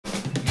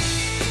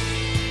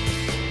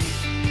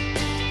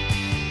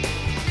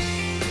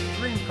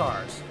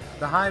cars,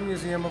 the High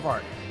Museum of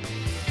Art.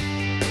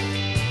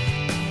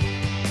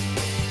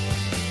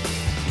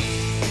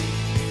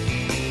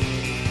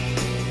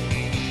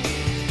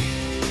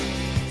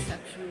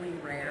 Exceptionally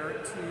rare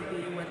to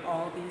be with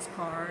all these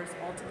cars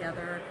all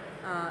together,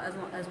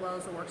 as well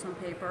as the works on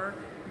paper,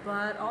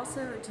 but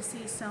also to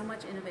see so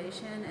much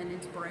innovation and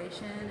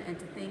inspiration, and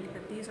to think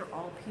that these are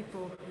all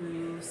people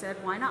who said,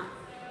 why not?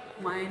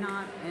 Why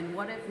not? And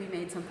what if we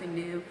made something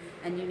new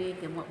and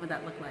unique, and what would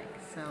that look like?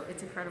 So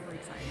it's incredibly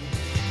exciting.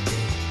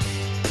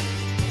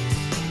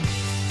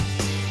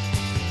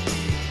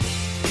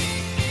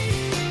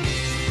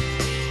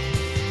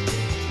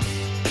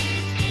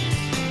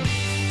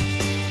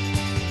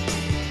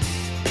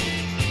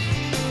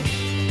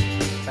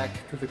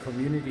 Back to the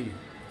community,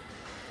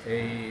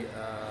 a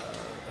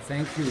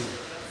thank you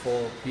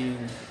for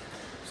being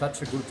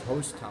such a good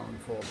host town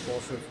for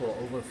Porsche for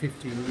over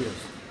 15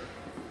 years.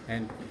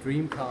 And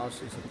Dream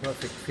Cars is a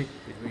perfect fit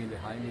between the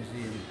High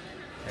Museum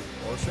and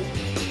Porsche.